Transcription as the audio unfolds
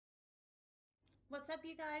What's up,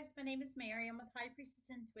 you guys? My name is Mary. I'm with High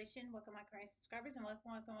Priestess Intuition. Welcome, my current subscribers, and welcome,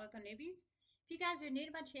 newbies. If you guys are new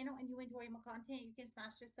to my channel and you enjoy my content, you can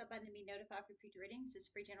smash the sub button to be notified for future readings. This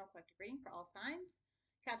is free general collective reading for all signs.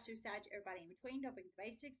 Caps through Sag, everybody in between. Don't forget the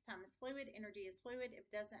basics. Time is fluid. Energy is fluid. If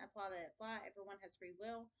it doesn't apply, let it fly. Everyone has free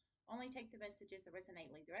will. Only take the messages that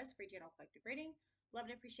resonate. Leave the rest. Free general collective reading.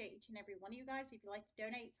 Love and appreciate each and every one of you guys. If you'd like to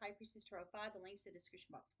donate, it's High Priestess Tarot 5. The link's in the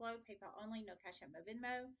description box below. PayPal only. No Cash App, no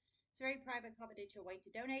Venmo. It's a very private, confidential way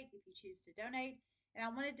to donate if you choose to donate. And I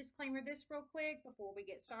want to disclaimer this real quick before we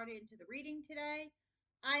get started into the reading today.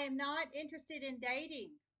 I am not interested in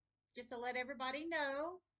dating. Just to let everybody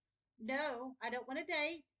know, no, I don't want to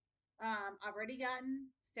date. I've already gotten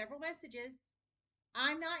several messages.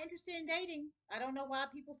 I'm not interested in dating. I don't know why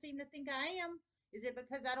people seem to think I am. Is it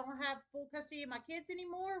because I don't have full custody of my kids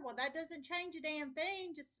anymore? Well, that doesn't change a damn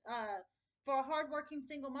thing. Just for a hardworking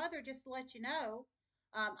single mother, just to let you know.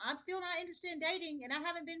 I'm still not interested in dating, and I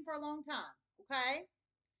haven't been for a long time. Okay,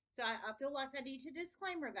 so I feel like I need to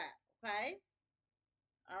disclaimer that. Okay,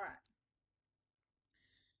 all right.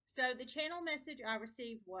 So the channel message I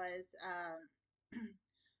received was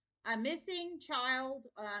a missing child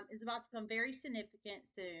is about to become very significant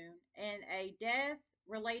soon, and a death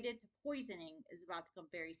related to poisoning is about to become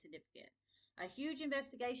very significant. A huge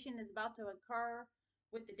investigation is about to occur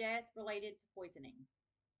with the death related to poisoning.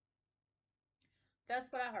 That's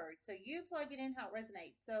what I heard. So you plug it in how it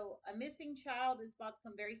resonates. So a missing child is about to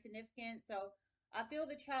become very significant. So I feel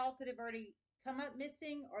the child could have already come up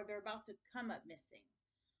missing or they're about to come up missing.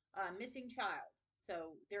 Missing child.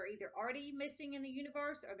 So they're either already missing in the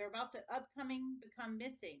universe or they're about to upcoming become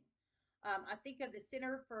missing. I think of the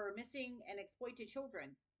Center for Missing and Exploited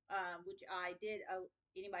Children, which I did.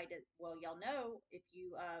 Anybody that, well, y'all know if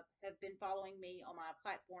you have been following me on my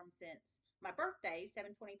platform since my birthday,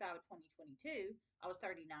 7/25/2022. I was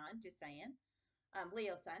 39, just saying.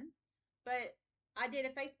 Leo sun. But I did a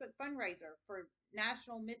Facebook fundraiser for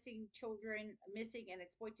National Missing Children, Missing and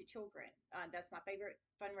Exploited Children. That's my favorite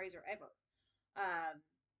fundraiser ever.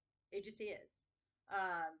 It just is.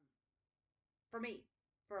 For me,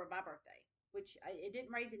 for my birthday, which it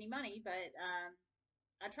didn't raise any money, but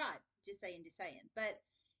I tried. Just saying, just saying. But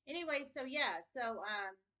anyway, so yeah, so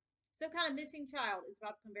some kind of missing child is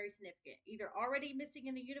about to become very significant. Either already missing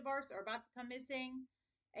in the universe or about to become missing,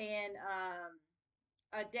 and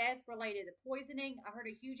a death related to poisoning. I heard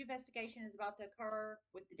a huge investigation is about to occur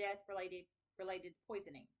with the death related to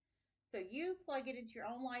poisoning. So you plug it into your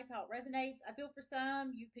own life how it resonates. I feel for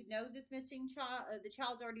some you could know this missing child. The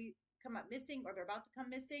child's already come up missing, or they're about to come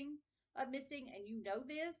missing, and you know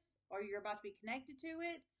this, or you're about to be connected to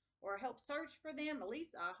it, or help search for them. At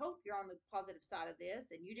least I hope you're on the positive side of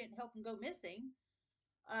this, and you didn't help them go missing.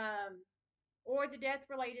 Or the death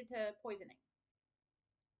related to poisoning.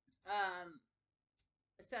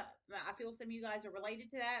 So I feel some of you guys are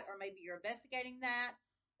related to that, or maybe you're investigating that,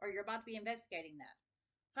 or you're about to be investigating that.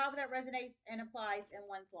 However that resonates and applies in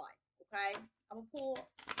one's life. Okay, I'm gonna pull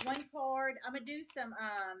one card. I'm gonna do some.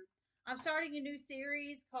 I'm starting a new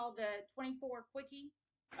series called the 24 Quickie.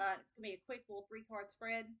 It's gonna be a quick little 3-card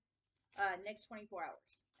spread. Next 24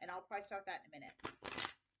 hours, and I'll probably start that in a minute.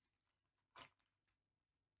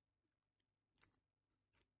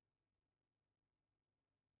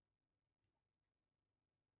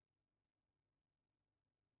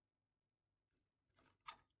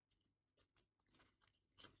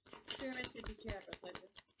 Share message with you, pleasure.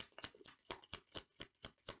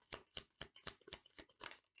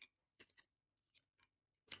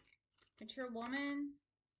 Mature woman.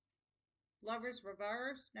 Lovers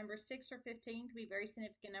reverse. Number 6 or 15 can be very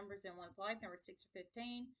significant numbers in one's life. Number 6 or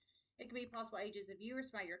 15. It can be possible ages of you or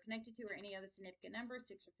somebody you're connected to or any other significant number.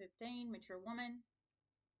 6 or 15. Mature woman.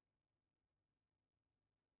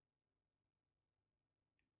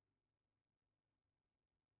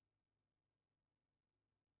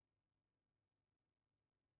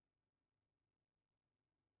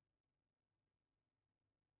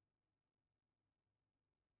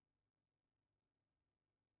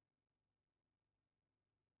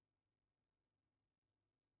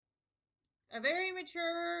 A very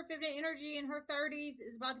mature feminine energy in her 30s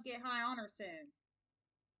is about to get high honor soon.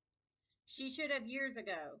 She should have years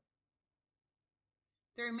ago.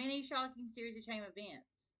 Through many shocking series of chain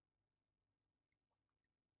events.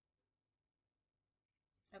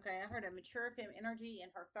 Okay, I heard a mature feminine energy in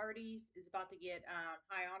her 30s is about to get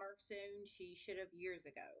high honor soon. She should have years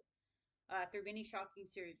ago. Through many shocking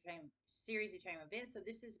series of chain events. So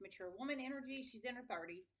this is mature woman energy. She's in her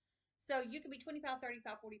 30s. So you can be 25,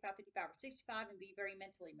 35, 45, 55, or 65 and be very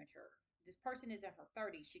mentally mature. This person is in her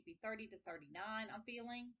 30s. She'd be 30 to 39, I'm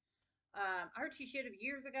feeling. I heard she should have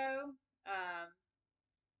years ago.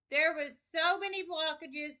 There was so many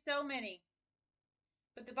blockages, so many.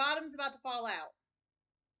 But the bottom's about to fall out.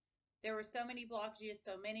 There were so many blockages,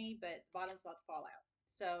 so many, but the bottom's about to fall out.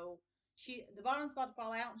 So the bottom's about to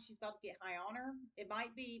fall out, and she's about to get high honor. It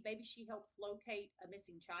might be maybe she helps locate a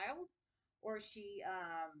missing child, or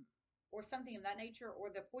or something of that nature, or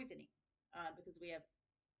the poisoning, because we have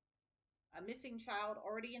a missing child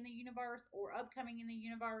already in the universe or upcoming in the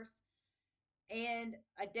universe, and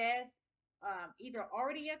a death either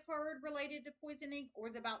already occurred related to poisoning or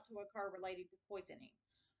is about to occur related to poisoning.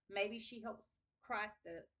 Maybe she helps crack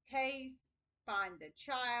the case, find the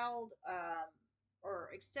child, or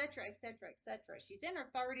etc., etc., etc. She's in her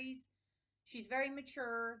 30s. She's very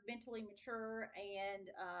mature, mentally mature, and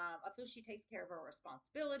I feel she takes care of her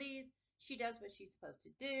responsibilities. She does what she's supposed to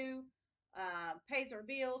do. Pays her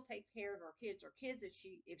bills, takes care of her kids or kids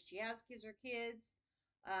if she has kids or kids,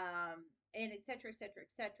 and etc. etc.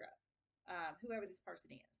 etc. Whoever this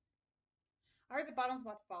person is. I heard the bottom's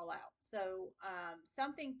about to fall out, so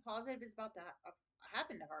something positive is about to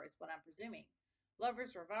happen to her. Is what I'm presuming.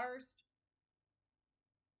 Lovers reversed.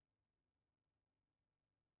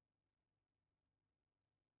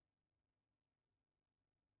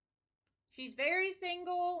 She's very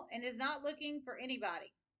single and is not looking for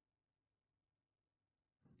anybody.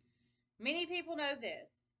 Many people know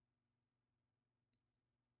this.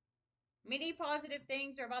 Many positive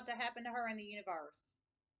things are about to happen to her in the universe.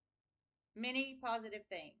 Many positive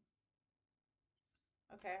things.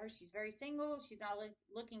 Okay, her she's very single. She's not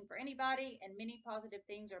looking for anybody, and many positive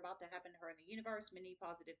things are about to happen to her in the universe. Many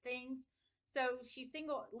positive things. So she's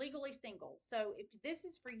single, legally single. So if this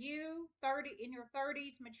is for you, 30 in your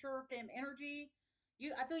 30s, mature femme energy,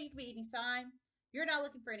 I feel you can be any sign. You're not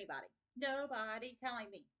looking for anybody. Nobody, kind of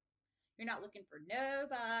like me. You're not looking for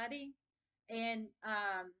nobody, and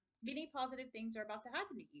many positive things are about to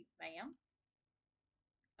happen to you, ma'am.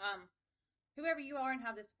 Um, Whoever you are and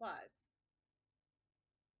how this applies.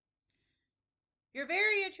 You're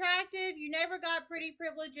very attractive. You never got pretty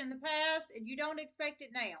privilege in the past, and you don't expect it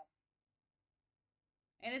now.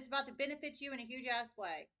 And it's about to benefit you in a huge ass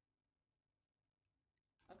way.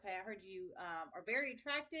 Okay, I heard you are very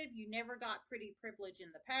attractive. You never got pretty privilege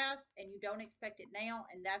in the past, and you don't expect it now,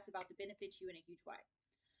 and that's about to benefit you in a huge way.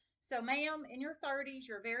 So, ma'am, in your 30s,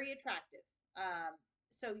 you're very attractive.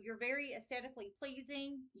 So you're very aesthetically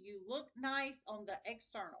pleasing. You look nice on the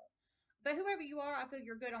external. But whoever you are, I feel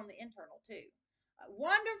you're good on the internal too. A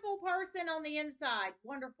wonderful person on the inside.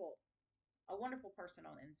 Wonderful. A wonderful person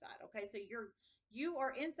on the inside. Okay, so you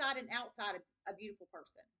are inside and outside a beautiful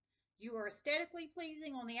person. You are aesthetically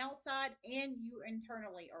pleasing on the outside, and you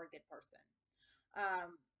internally are a good person.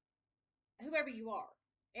 Um, Whoever you are,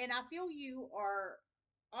 and I feel you are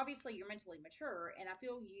obviously you're mentally mature, and I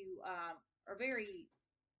feel you are very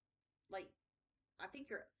like I think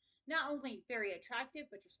you're not only very attractive,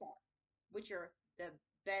 but you're smart, which are the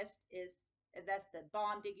best is that's the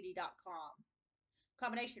bombdiggity.com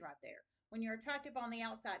combination right there. When you're attractive on the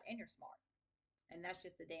outside and you're smart, and that's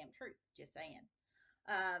just the damn truth. Just saying.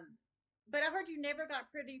 Um, but I heard you never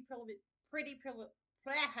got pretty privilege.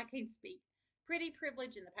 I can't speak. Pretty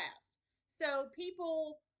privilege in the past. So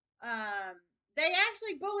people, they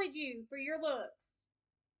actually bullied you for your looks,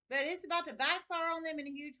 but it's about to backfire on them in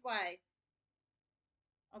a huge way.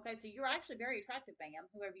 Okay, so you're actually very attractive, ma'am,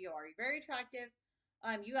 whoever you are. You're very attractive.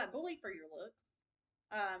 You got bullied for your looks.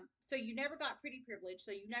 So you never got pretty privilege.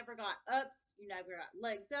 So you never got ups. You never got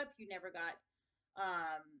legs up. You never got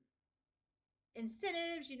um,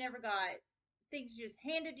 incentives. You never got things just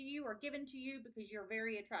handed to you or given to you because you're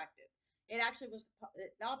very attractive. It actually was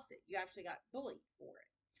the opposite. You actually got bullied for it.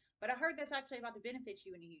 But I heard that's actually about to benefit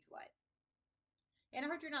you in a huge way. And I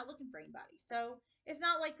heard you're not looking for anybody. So it's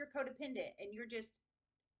not like you're codependent and you're just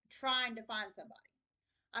trying to find somebody.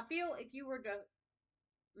 I feel if you were to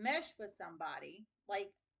mesh with somebody,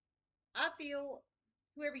 like I feel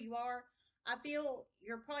whoever you are, I feel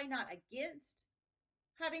you're probably not against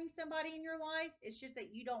having somebody in your life. It's just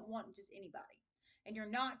that you don't want just anybody. And you're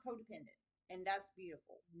not codependent. And that's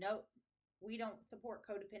beautiful. No, we don't support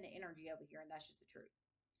codependent energy over here, and that's just the truth.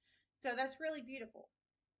 So that's really beautiful.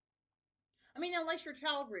 I mean, unless you're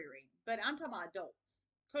child rearing, but I'm talking about adults.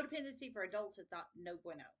 Codependency for adults is not no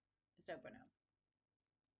bueno. It's no bueno.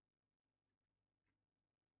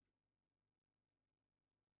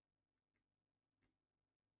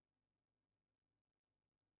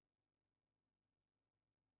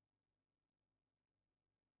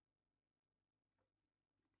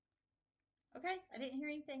 Okay, I didn't hear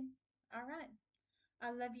anything. All right.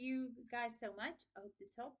 I love you guys so much. I hope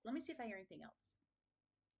this helped. Let me see if I hear anything else.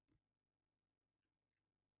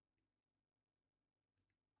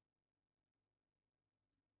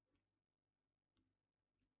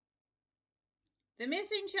 The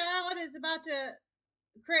missing child is about to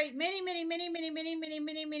create many, many, many, many, many, many,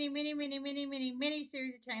 many, many, many, many, many, many, many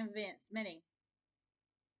series of chain events. Many.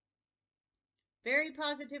 Very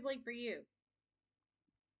positively for you.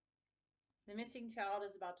 The missing child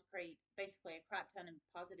is about to create basically a crap ton of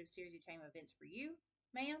positive series of chain events for you,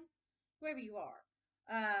 ma'am, whoever you are.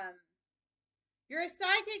 You're a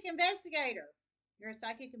psychic investigator. You're a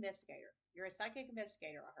psychic investigator. You're a psychic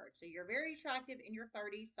investigator, I heard. So you're very attractive in your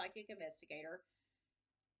 30s, psychic investigator.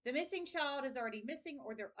 The missing child is already missing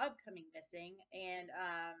or they're upcoming missing. And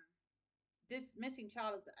this missing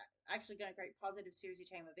child is actually going to create positive series of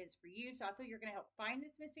chain events for you. So I feel you're going to help find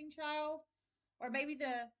this missing child. Or maybe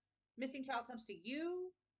the missing child comes to you,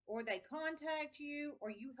 or they contact you, or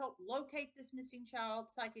you help locate this missing child,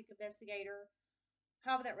 psychic investigator.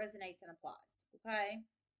 However that resonates and applies. Okay?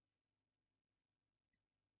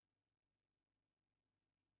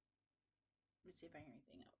 Let me see if I hear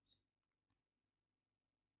anything else.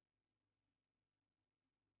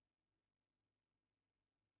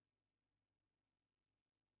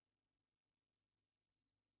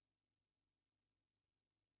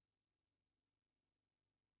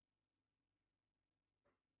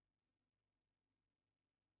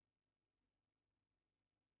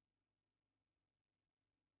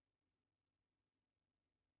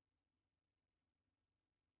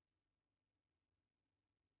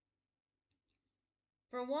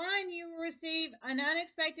 For one, you will receive an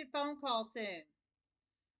unexpected phone call soon.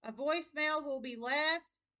 A voicemail will be left.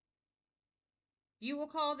 You will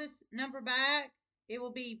call this number back. It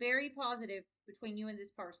will be very positive between you and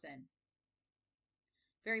this person.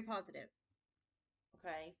 Very positive.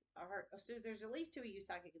 Okay. I heard, so there's at least two of you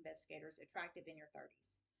psychic investigators attractive in your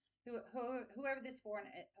 30s. Whoever this is for and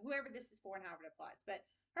however it applies. But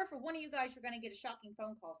for one of you guys, you're going to get a shocking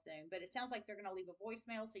phone call soon. But it sounds like they're going to leave a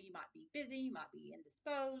voicemail, so you might be busy, you might be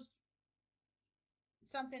indisposed.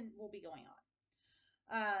 Something will be going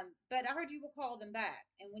on. But I heard you will call them back,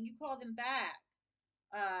 and when you call them back,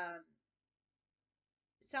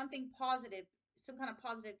 something positive, some kind of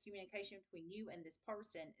positive communication between you and this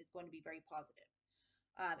person is going to be very positive.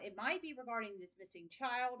 It might be regarding this missing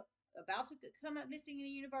child about to come up missing in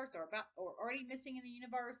the universe, or already missing in the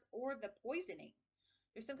universe, or the poisoning.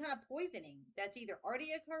 There's some kind of poisoning that's either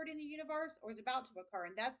already occurred in the universe or is about to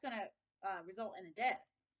occur, and that's going to result in a death.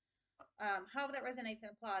 However that resonates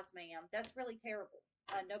and applies, ma'am, that's really terrible.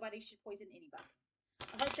 Nobody should poison anybody.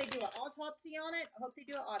 I hope they do an autopsy on it. I hope they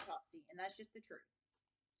do an autopsy, and that's just the truth.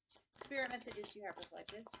 Spirit messages you have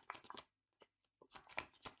reflected.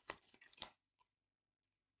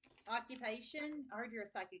 Occupation. I heard you're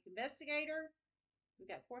a psychic investigator. We've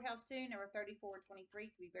got courthouse 2, number 3423.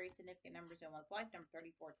 Could be very significant numbers in one's life. Number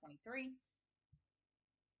 3423.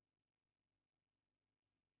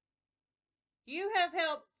 You have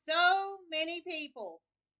helped so many people.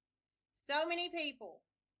 So many people.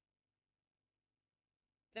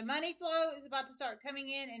 The money flow is about to start coming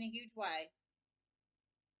in a huge way.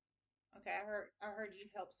 Okay, I heard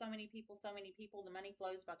you've helped so many people, so many people. The money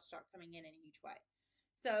flow is about to start coming in a huge way.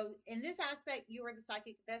 So in this aspect, you are the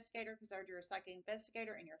psychic investigator because you're a psychic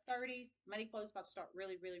investigator in your 30s. Money flow is about to start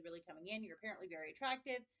really, really, really coming in. You're apparently very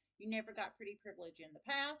attractive. You never got pretty privilege in the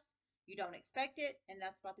past. You don't expect it, and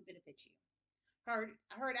that's about to benefit you. I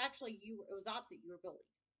heard actually it was opposite. You were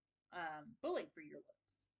bullied for your looks.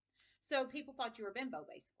 So people thought you were a bimbo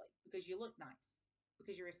basically because you look nice,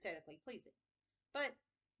 because you're aesthetically pleasing. But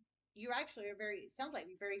you actually are sounds like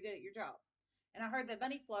you're very good at your job. And I heard that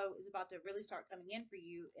money flow is about to really start coming in for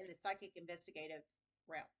you in the psychic investigative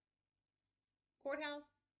realm.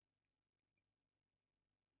 Courthouse.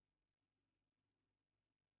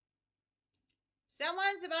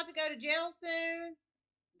 Someone's about to go to jail soon.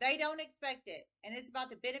 They don't expect it. And it's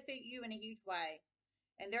about to benefit you in a huge way.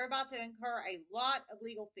 And they're about to incur a lot of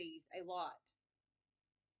legal fees. A lot.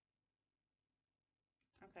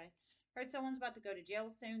 Okay. Heard someone's about to go to jail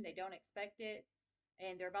soon. They don't expect it.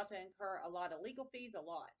 And they're about to incur a lot of legal fees. A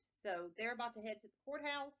lot. So they're about to head to the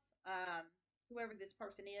courthouse. Whoever this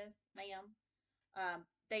person is, ma'am,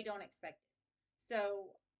 they don't expect it.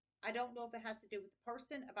 So I don't know if it has to do with the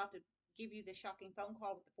person about to give you the shocking phone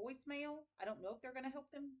call with the voicemail. I don't know if they're going to help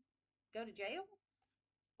them go to jail,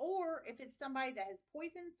 or if it's somebody that has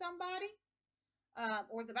poisoned somebody,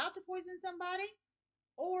 or is about to poison somebody,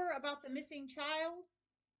 or about the missing child,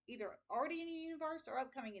 either already in the universe or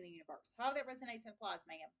upcoming in the universe. How that resonates and applies,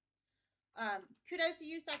 ma'am. Kudos to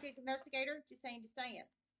you, psychic investigator. Just saying.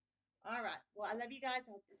 All right. Well, I love you guys.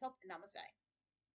 I hope this helped, and namaste.